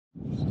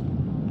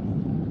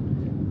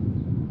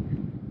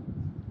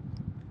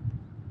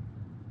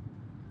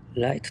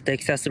Light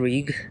Texas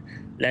rig,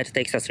 Deps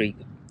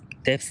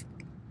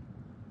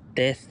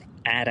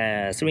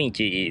Deathadder 3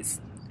 inches,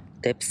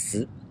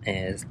 Deps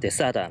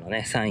Deathadder の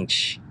ね3イン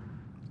チ、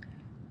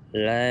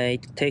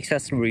Light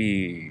Texas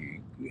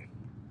rig.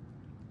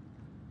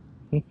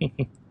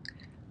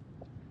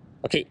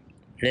 Okay,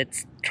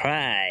 let's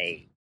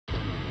try.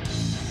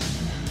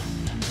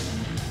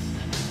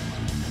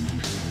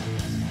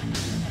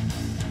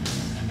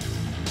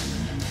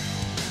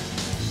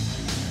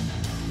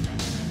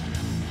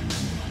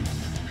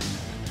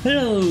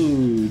 Hello,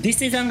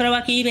 this is Uncle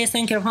Waki based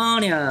in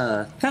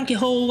California. Thank you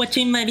for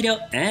watching my video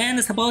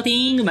and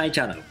supporting my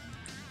channel.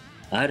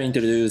 I'll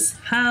introduce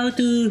how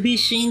to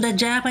fish in the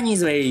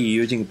Japanese way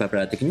using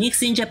popular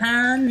techniques in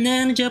Japan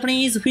and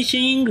Japanese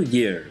fishing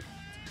gear.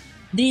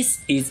 This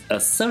is a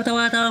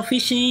saltwater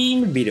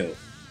fishing video.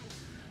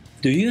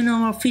 Do you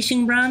know our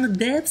fishing brand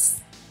Deps?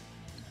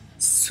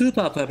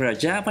 Super popular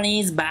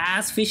Japanese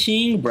bass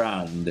fishing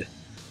brand.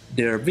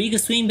 Their big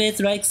swim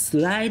baits like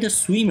Slide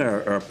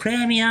Swimmer are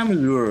premium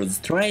lures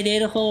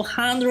traded for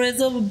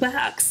hundreds of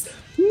bucks.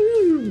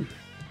 Woo!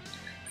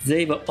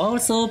 They've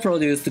also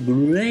produced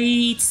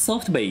great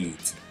soft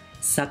baits,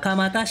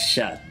 Sakamata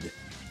Shad,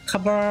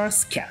 Cover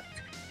Scat,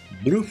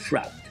 Blue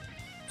Flat,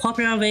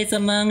 popular baits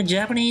among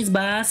Japanese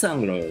bass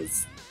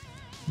anglers.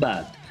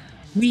 But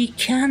we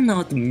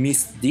cannot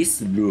miss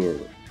this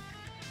lure,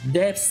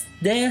 Deps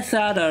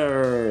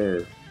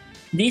Deathadder.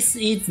 This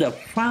is the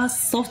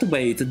first soft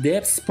bait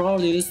Deps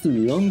produced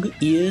long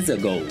years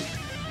ago.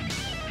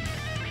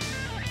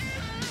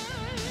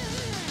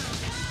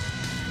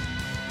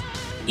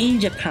 In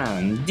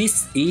Japan,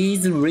 this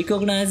is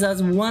recognized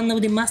as one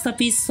of the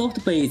masterpiece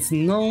soft baits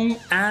known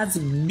as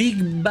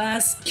Big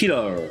Bass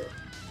Killer.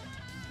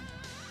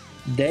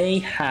 They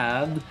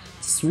have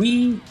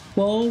 3,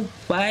 4,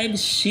 5,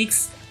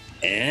 6,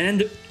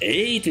 and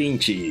 8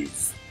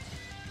 inches.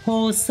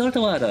 For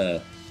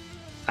saltwater,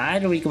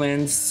 I'd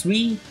recommend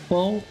 3,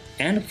 4,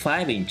 and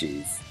 5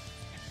 inches.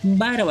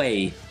 By the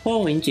way,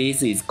 4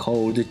 inches is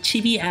called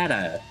chibi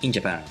adder in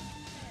Japan.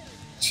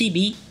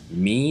 Chibi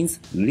means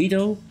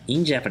little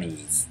in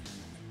Japanese.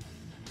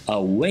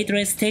 A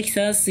weightless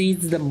Texas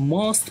is the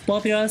most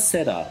popular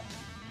setup.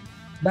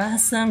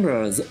 Bass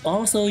anglers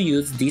also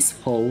use this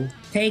for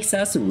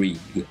Texas rig,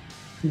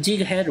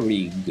 jig head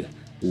rig,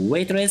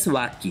 weightless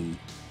Waki,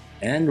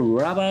 and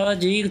rubber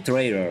jig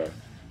trailer.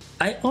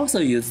 I also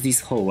use this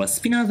for a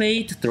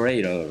spinnerbait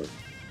trailer.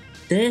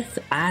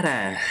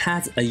 Deathadder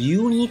has a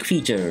unique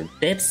feature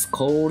Deps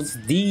calls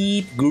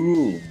Deep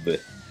Groove.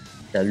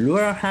 The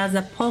lure has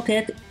a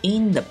pocket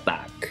in the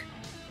back.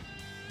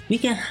 We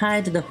can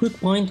hide the hook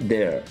point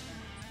there.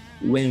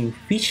 When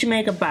fish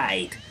make a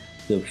bite,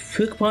 the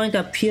hook point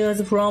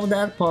appears from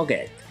that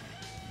pocket.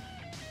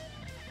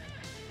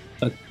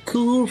 A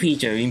cool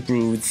feature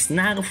improves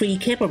snag-free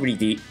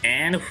capability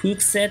and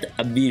hook set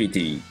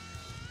ability.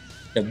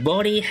 The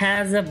body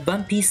has a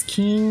bumpy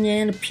skin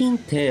and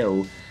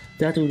pintail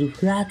that would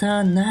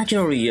flatter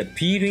naturally,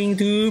 appealing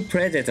to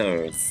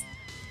predators.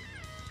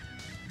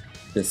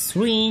 The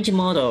 3-inch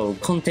model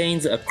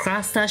contains a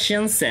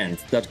crustacean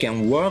scent that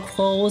can work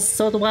for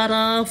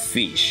saltwater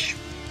fish.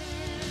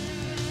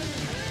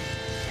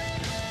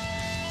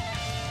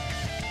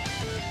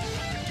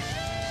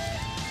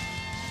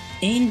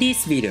 In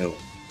this video,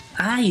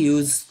 I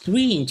use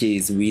 3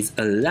 inches with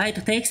a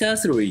light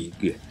Texas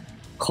rig.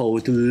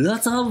 Caught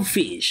lots of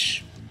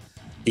fish.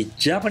 The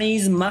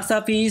Japanese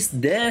masterpiece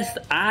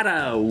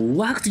Deathadder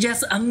worked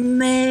just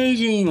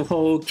amazing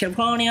for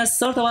California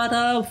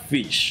saltwater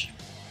fish.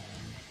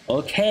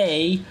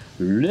 Okay,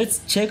 let's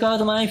check out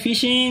my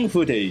fishing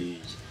footage.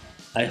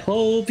 I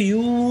hope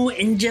you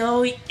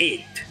enjoy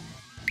it.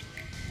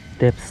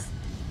 Deps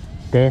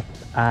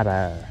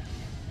Deathadder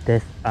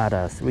 3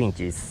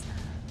 inches。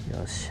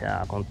よっし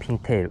ゃ、このピン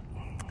テー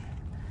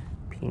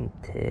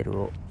ル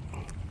をゆ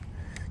っ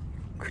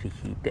くり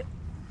引いて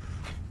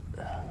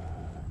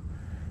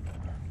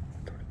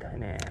取りたい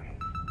ね。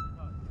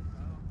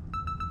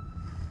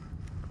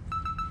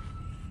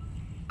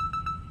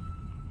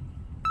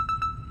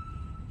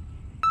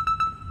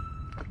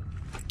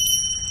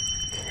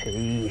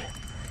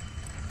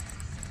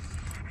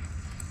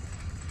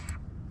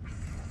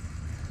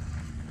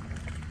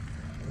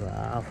う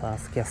わー、ファー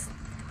ストキャス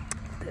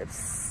トで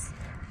す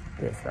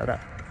あら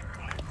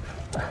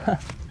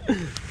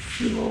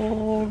ス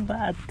モール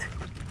バット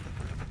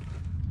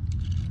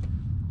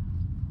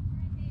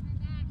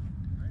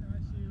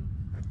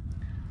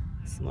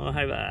スモール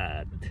ハイ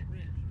バート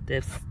デ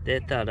プスデ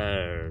タダ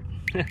ー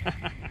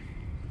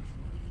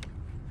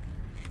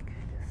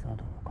さあ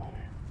どうかね。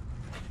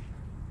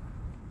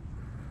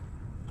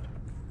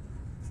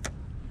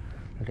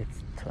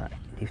Let's try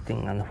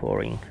lifting and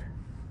falling.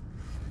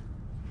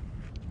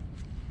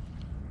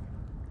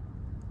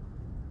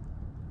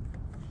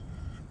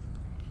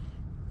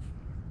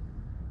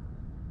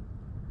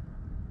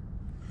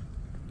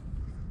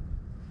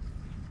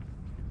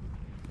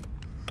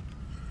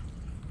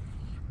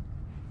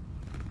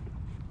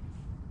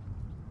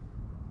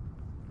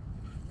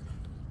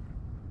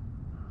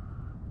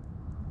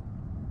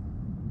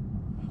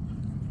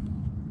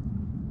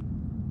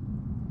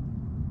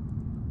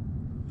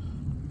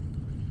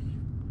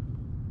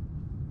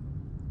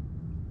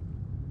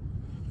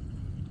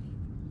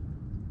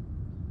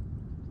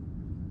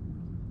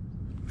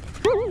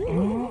 I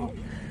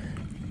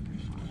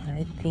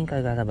think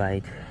I got a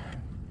bite.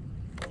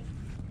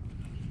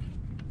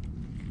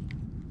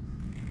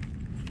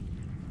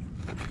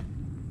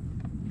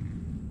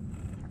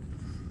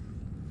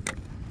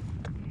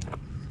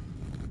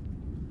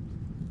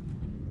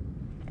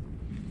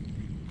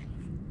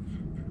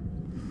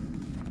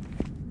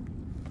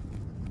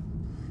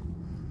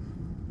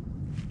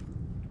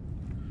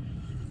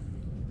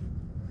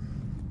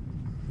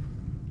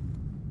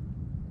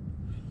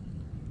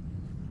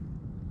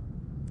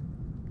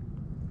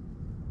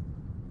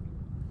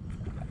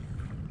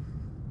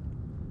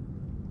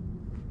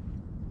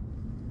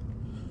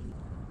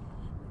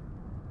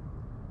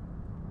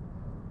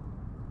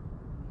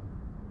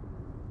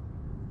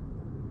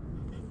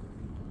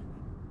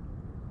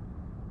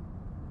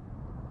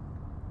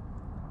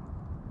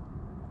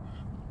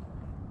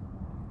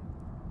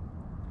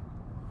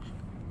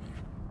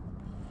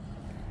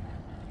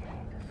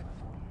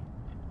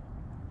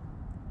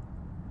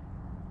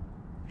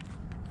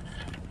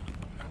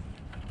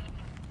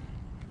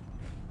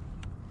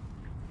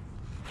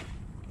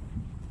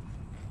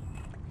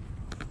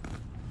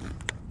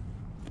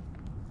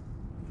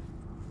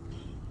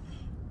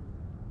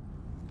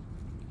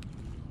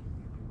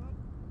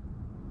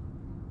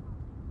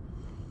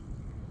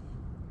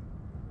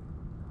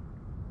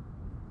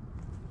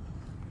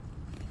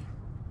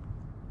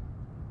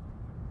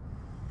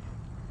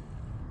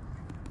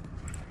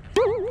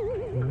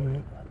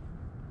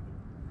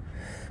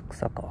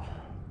草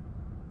か。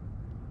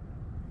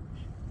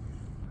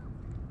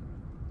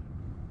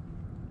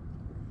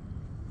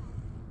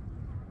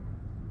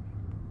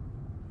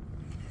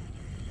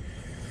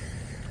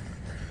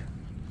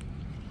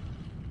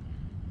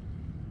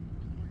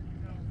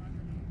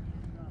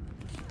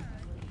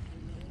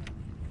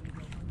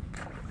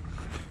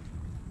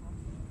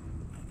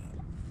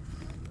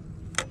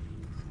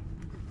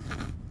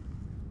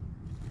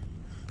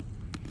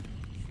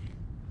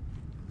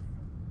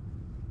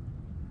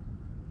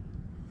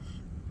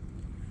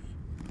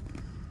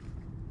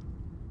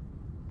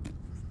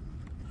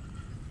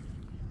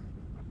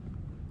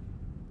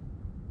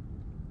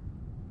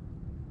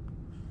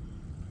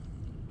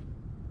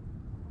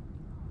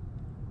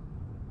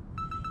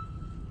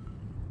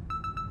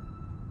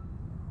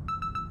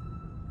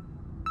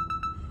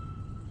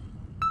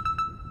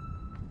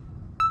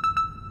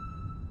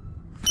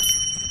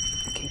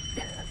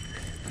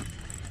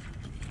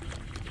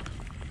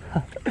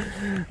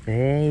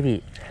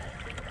Baby.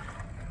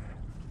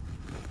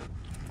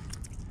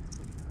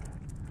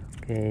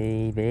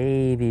 Okay,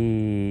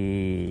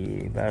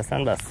 baby.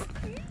 Balasan bass.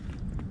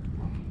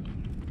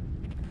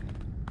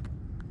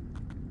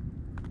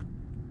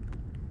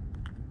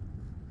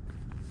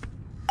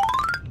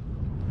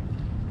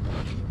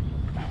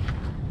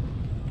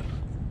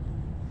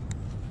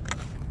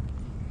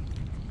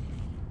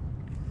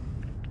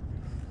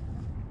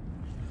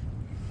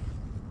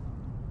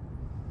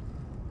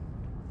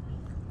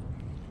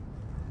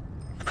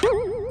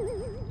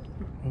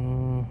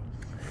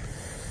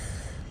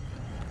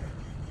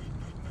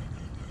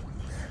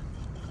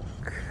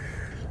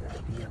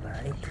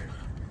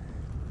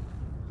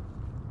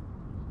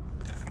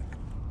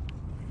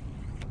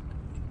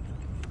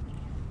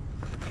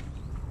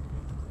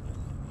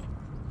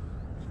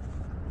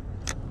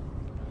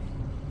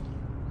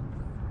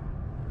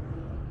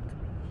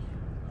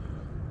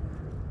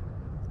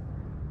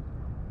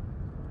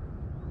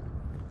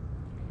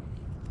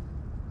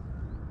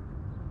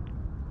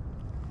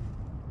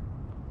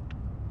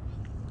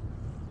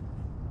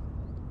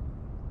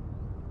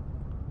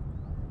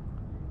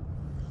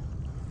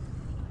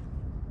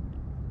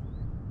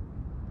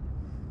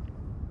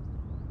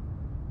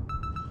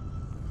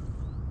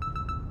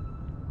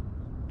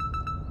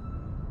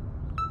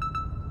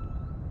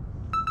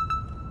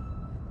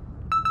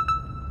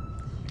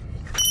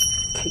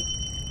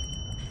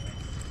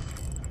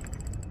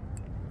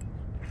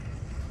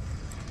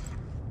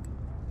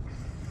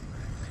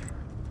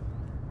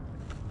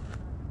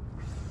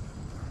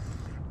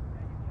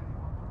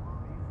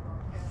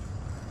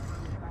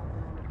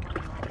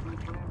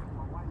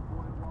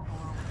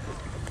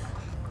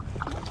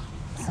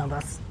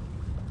 Bass.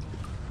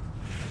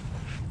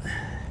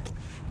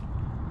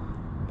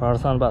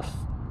 Balasan bass.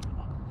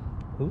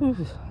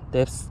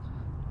 Deps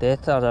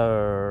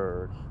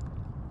Deathadder.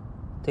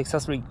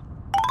 Texas rig.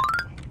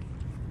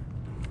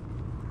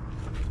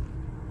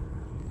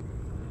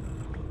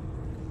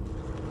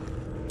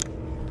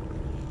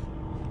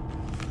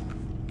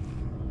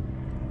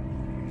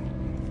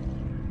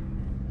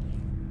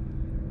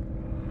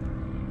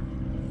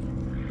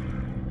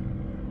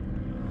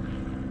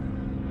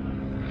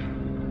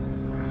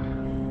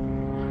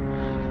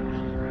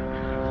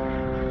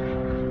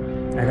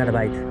 I got a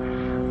bite.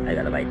 I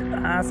got a bite.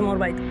 Ah, small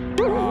bite.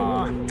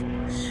 Oh,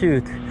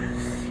 shoot.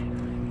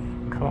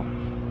 Come on.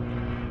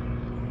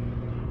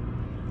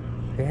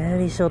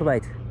 Very short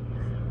bite.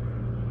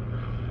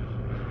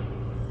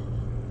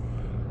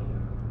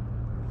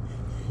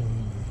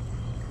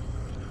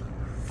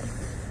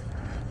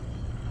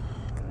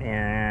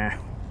 Yeah.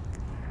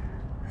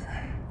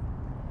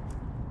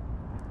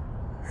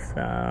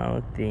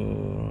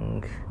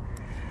 Something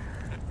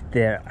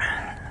there.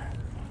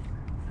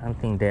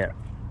 Something there.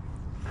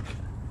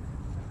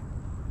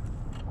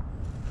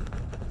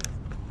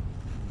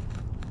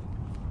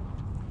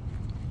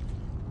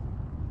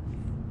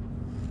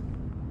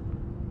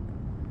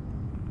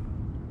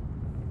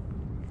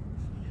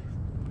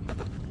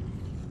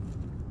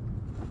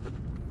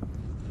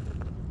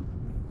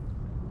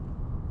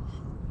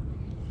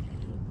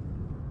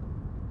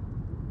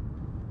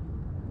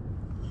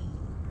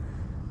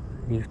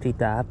 Lift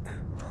it up,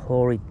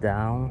 hold it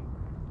down,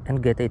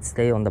 and get it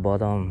stay on the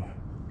bottom.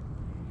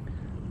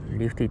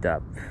 Lift it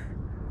up,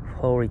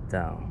 hold it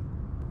down,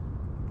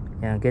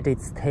 and get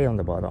it stay on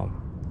the bottom.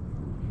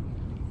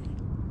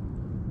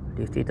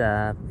 Lift it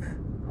up,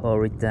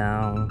 hold it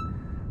down.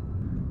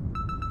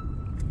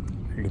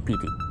 Repeat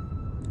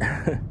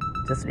it.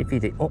 Just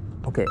repeat it. Oh,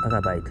 okay, I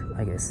got bite,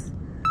 I guess.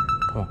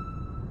 Come on.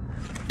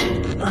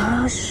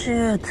 Oh,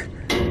 shit!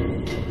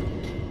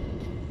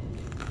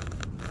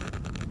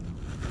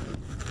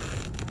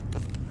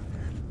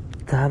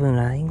多分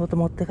ラインごと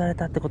持ってかれ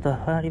たってことは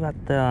ハリバッ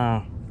トや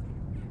ん。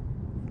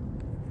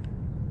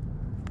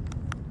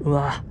う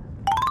わ。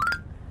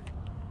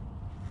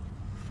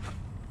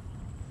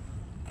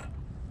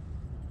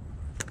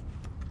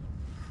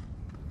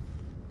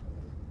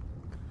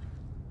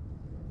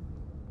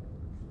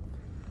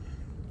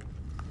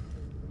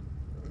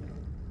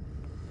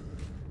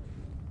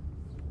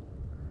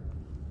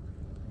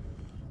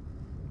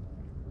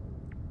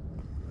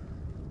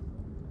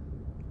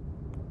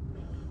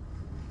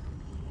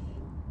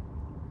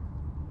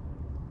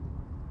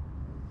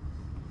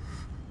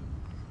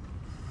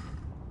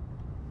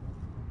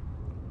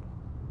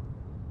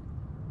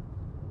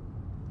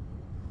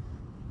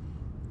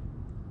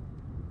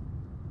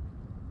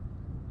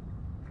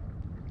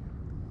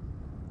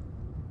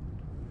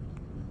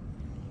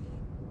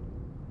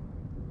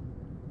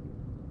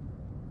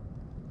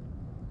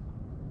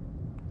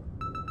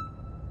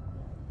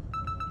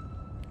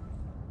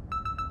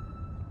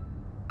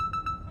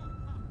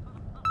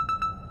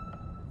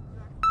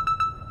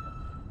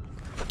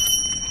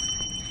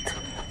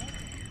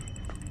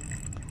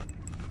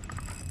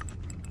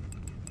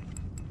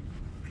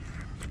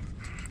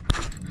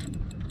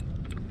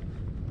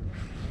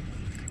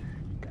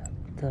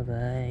The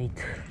bait.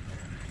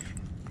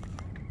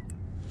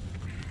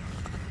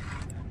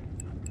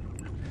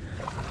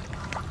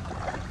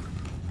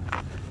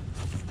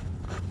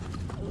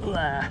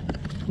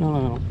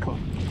 No,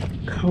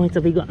 come on, it's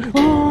a big one.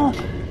 Oh,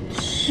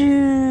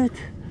 shoot!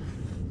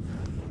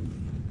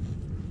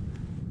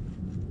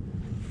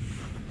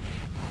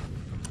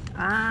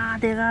 Ah,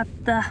 でかっ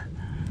た。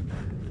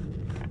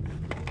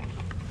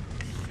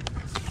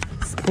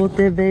スポ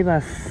テベイ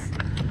バス。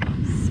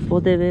スポ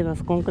テベイバ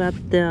ス、こんくらいあ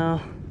ったよ。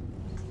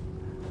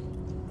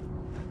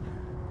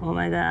Oh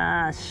my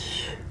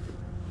gosh.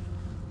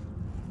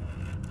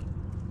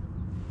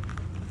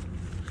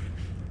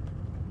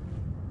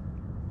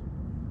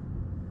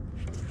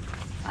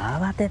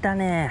 慌てた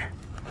ね。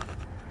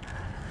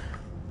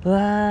うわ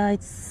ー、あい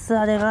つ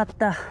あれがあっ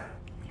た。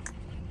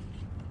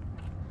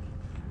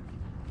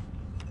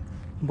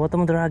ボト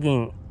ムドラギ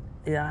ン。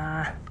い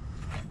や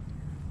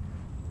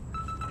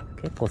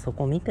ー、結構そ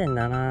こ見てん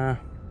だな。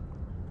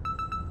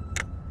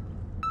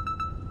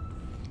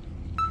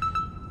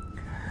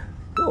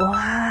うわ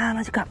ー、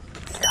マジか。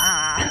きた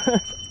ー。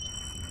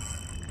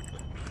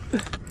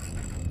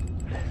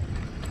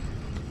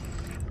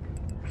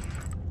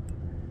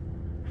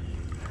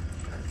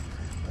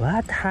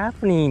What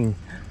happening?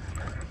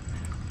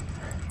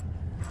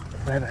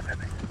 Bye.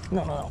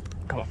 No,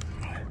 come on.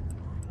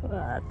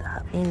 What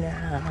happening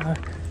now?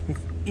 It's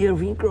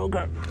Irving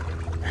Kroger.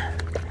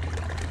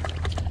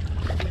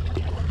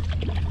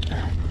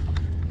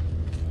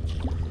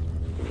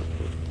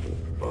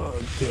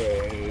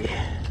 Okay.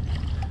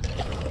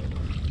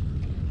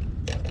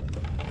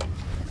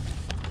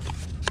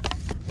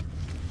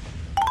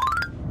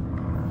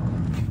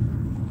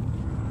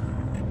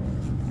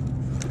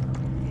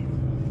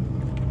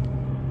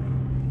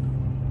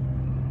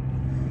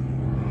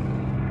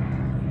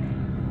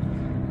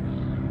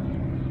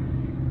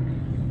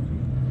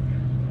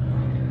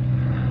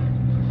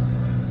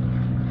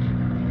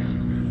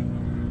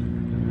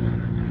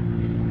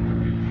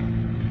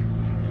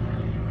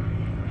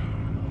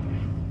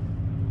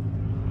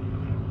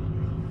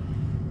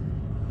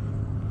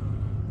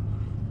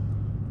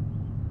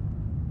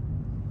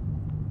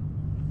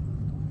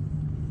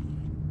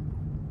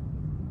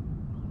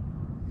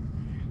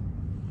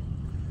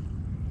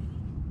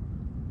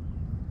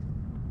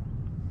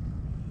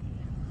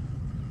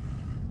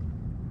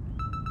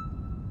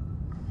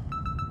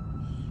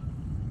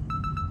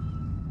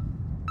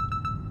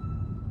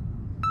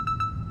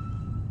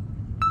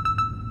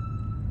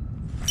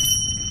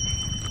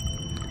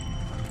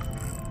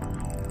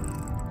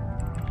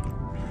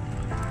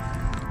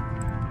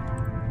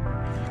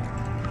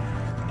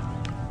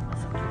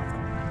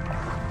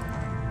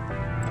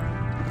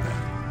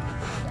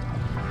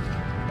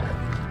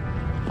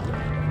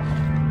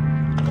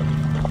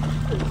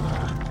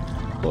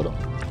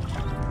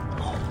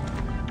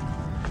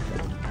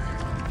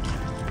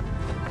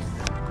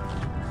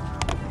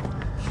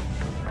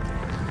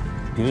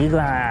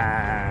 Igual.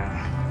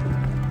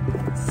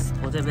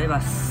 Poder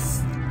bebas.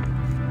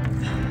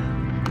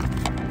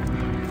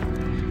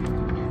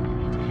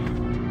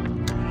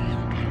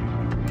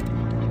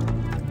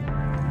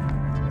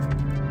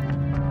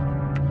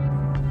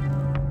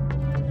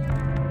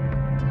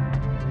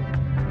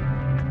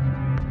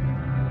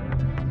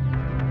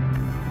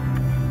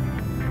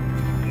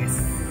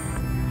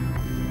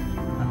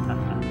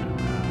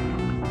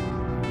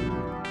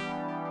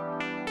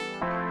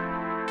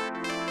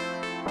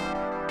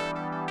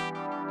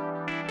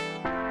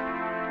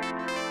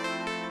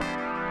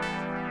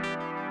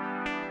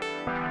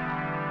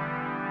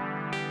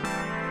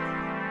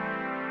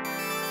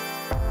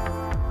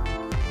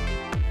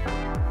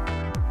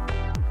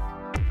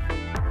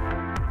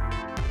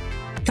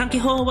 Thank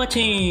you for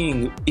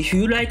watching. If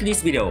you like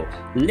this video,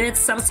 let's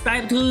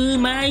subscribe to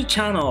my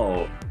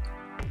channel.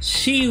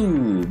 See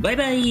you. Bye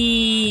bye.